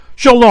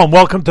Shalom,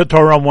 welcome to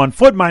Torah on One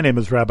Foot. My name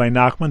is Rabbi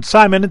Nachman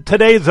Simon, and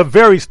today is a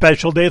very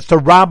special day. It's the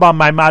Rambam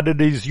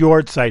Maimonides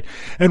Yortzeit.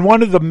 And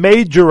one of the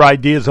major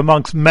ideas,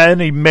 amongst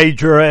many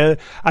major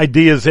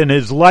ideas in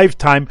his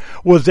lifetime,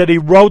 was that he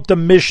wrote the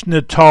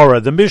Mishneh Torah.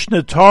 The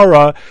Mishneh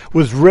Torah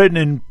was written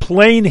in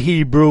plain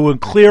Hebrew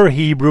and clear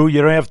Hebrew.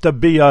 You don't have to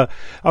be a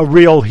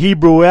real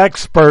Hebrew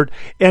expert.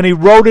 And he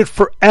wrote it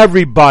for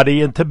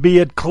everybody, and to be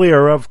it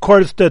clear. Of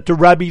course, that the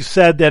Rebbe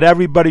said that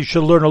everybody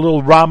should learn a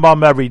little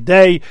Rambam every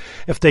day.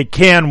 If they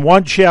can,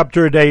 1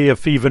 chapter a day,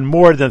 if even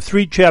more than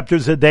 3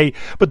 chapters a day.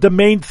 But the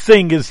main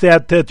thing is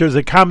that there's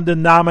a common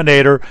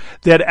denominator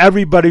that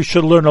everybody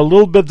should learn a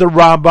little bit of the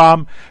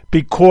Rambam,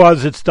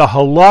 because it's the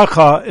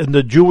halacha in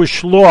the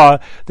Jewish law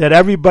that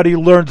everybody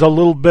learns a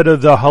little bit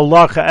of the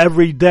halacha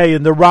every day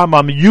in the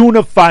Rambam,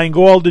 unifying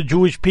all the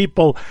Jewish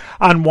people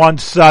on one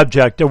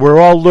subject, and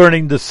we're all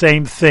learning the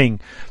same thing.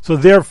 So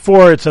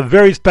therefore, it's a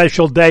very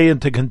special day,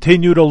 and to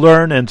continue to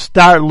learn and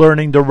start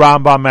learning the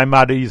Rambam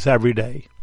Maimonides every day.